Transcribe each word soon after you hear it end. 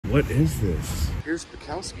what is this? Here's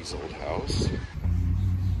Bukowski's old house.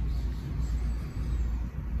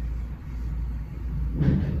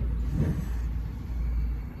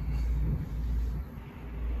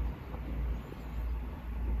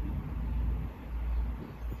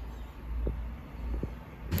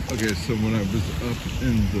 Okay, so when I was up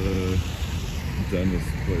in the dentist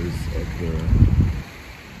place up there,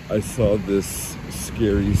 I saw this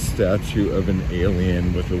scary statue of an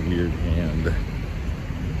alien with a weird hand.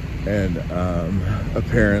 And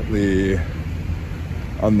apparently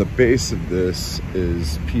on the base of this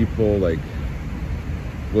is people like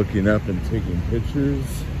looking up and taking pictures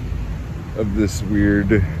of this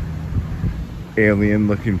weird alien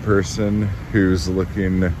looking person who's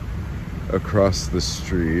looking across the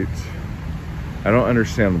street. I don't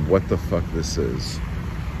understand what the fuck this is.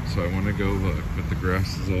 So I want to go look, but the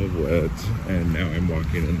grass is all wet and now I'm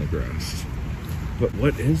walking in the grass. But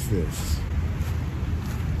what is this?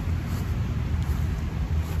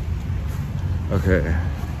 Okay.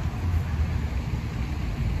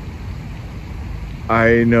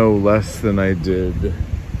 I know less than I did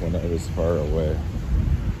when I was far away.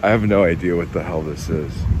 I have no idea what the hell this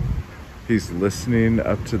is. He's listening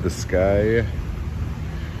up to the sky.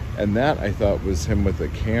 And that I thought was him with a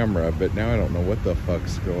camera, but now I don't know what the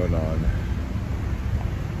fuck's going on.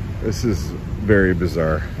 This is very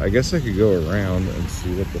bizarre. I guess I could go around and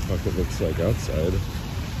see what the fuck it looks like outside.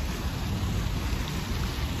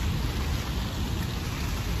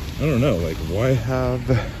 I don't know, like, why have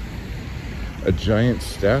a giant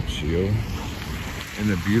statue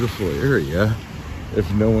in a beautiful area if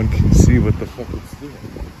no one can see what the fuck it's doing?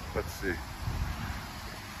 Let's see.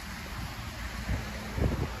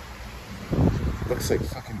 Looks like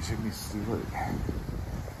fucking Jimmy Stewart. Oh,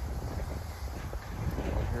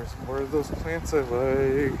 here's more of those plants I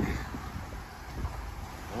like.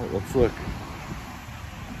 Oh, let's look.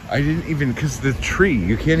 I didn't even, because the tree,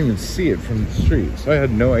 you can't even see it from the street. So I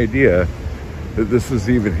had no idea that this was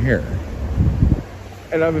even here.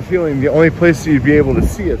 And I have a feeling the only place you'd be able to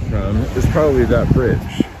see it from is probably that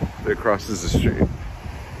bridge that crosses the street.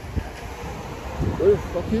 Where the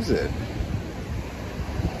fuck is it?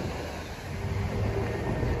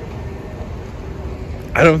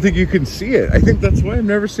 I don't think you can see it. I think that's why I've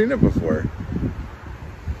never seen it before.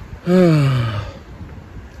 Yeah,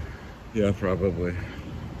 probably.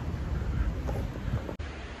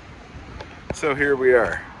 So here we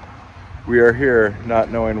are. We are here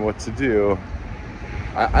not knowing what to do.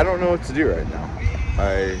 I don't know what to do right now.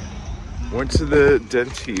 I went to the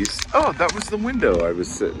dentist. Oh, that was the window I was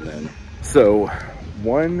sitting in. So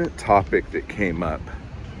one topic that came up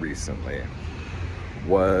recently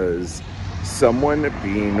was someone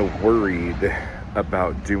being worried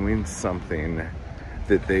about doing something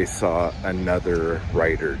that they saw another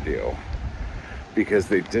writer do because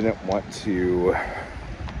they didn't want to,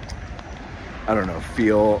 I don't know,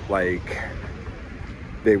 feel like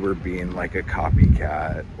they were being like a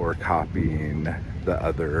copycat or copying the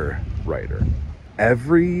other writer.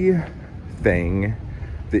 Everything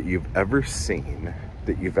that you've ever seen,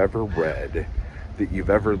 that you've ever read, that you've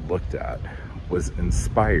ever looked at was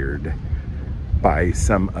inspired by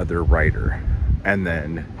some other writer, and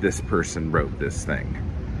then this person wrote this thing.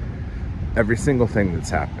 Every single thing that's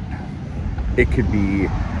happened. It could be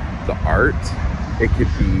the art, it could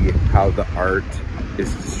be how the art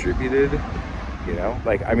is distributed, you know?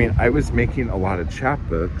 Like, I mean, I was making a lot of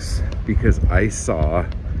chapbooks because I saw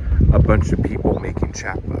a bunch of people making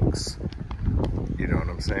chapbooks. You know what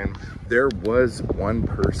I'm saying? There was one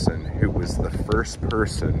person who was the first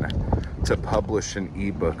person to publish an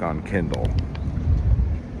ebook on Kindle.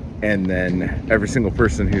 And then every single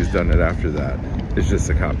person who's done it after that is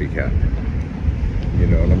just a copycat. You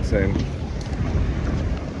know what I'm saying?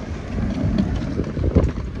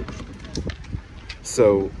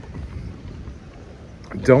 So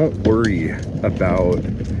don't worry about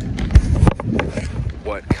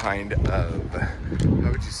what kind of,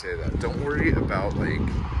 how would you say that? Don't worry about like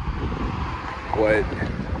what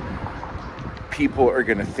people are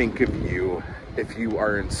gonna think of you if you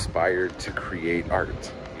are inspired to create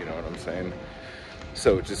art. You know what I'm saying?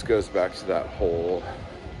 So it just goes back to that whole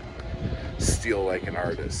steal like an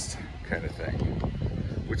artist kind of thing,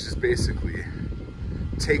 which is basically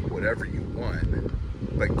take whatever you want,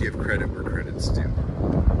 but give credit where credit's due.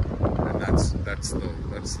 And that's the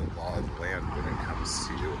law of the land when it comes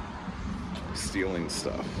to stealing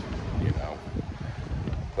stuff, you know?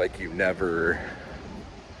 Like you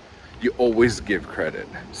always give credit.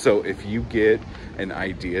 So if you get an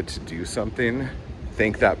idea to do something,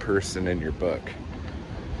 thank that person in your book.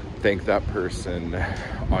 Thank that person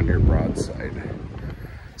on your broadside.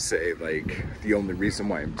 say like, the only reason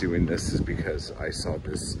why I'm doing this is because I saw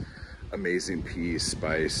this amazing piece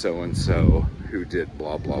by so-and-so who did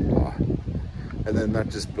blah, blah, blah. And then that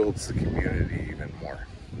just builds the community even more,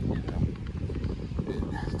 you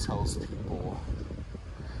know? It tells people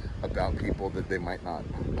about people that they might not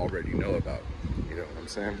already know about, you know what I'm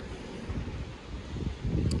saying?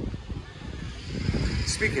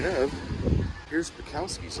 Speaking of, here's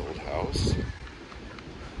Bukowski's old house.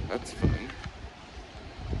 That's fun.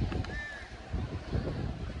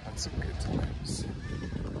 That's some good times.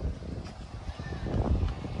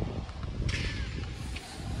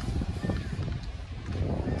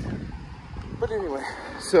 But anyway,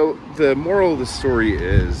 so the moral of the story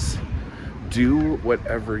is do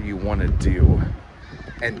whatever you want to do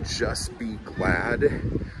and just be glad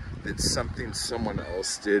that something someone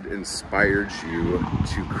else did inspired you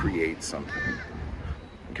to create something.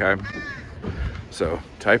 Okay? So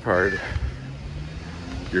type hard.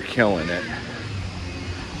 You're killing it.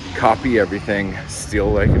 Copy everything.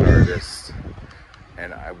 Steal like an artist.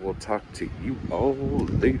 And I will talk to you all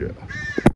later.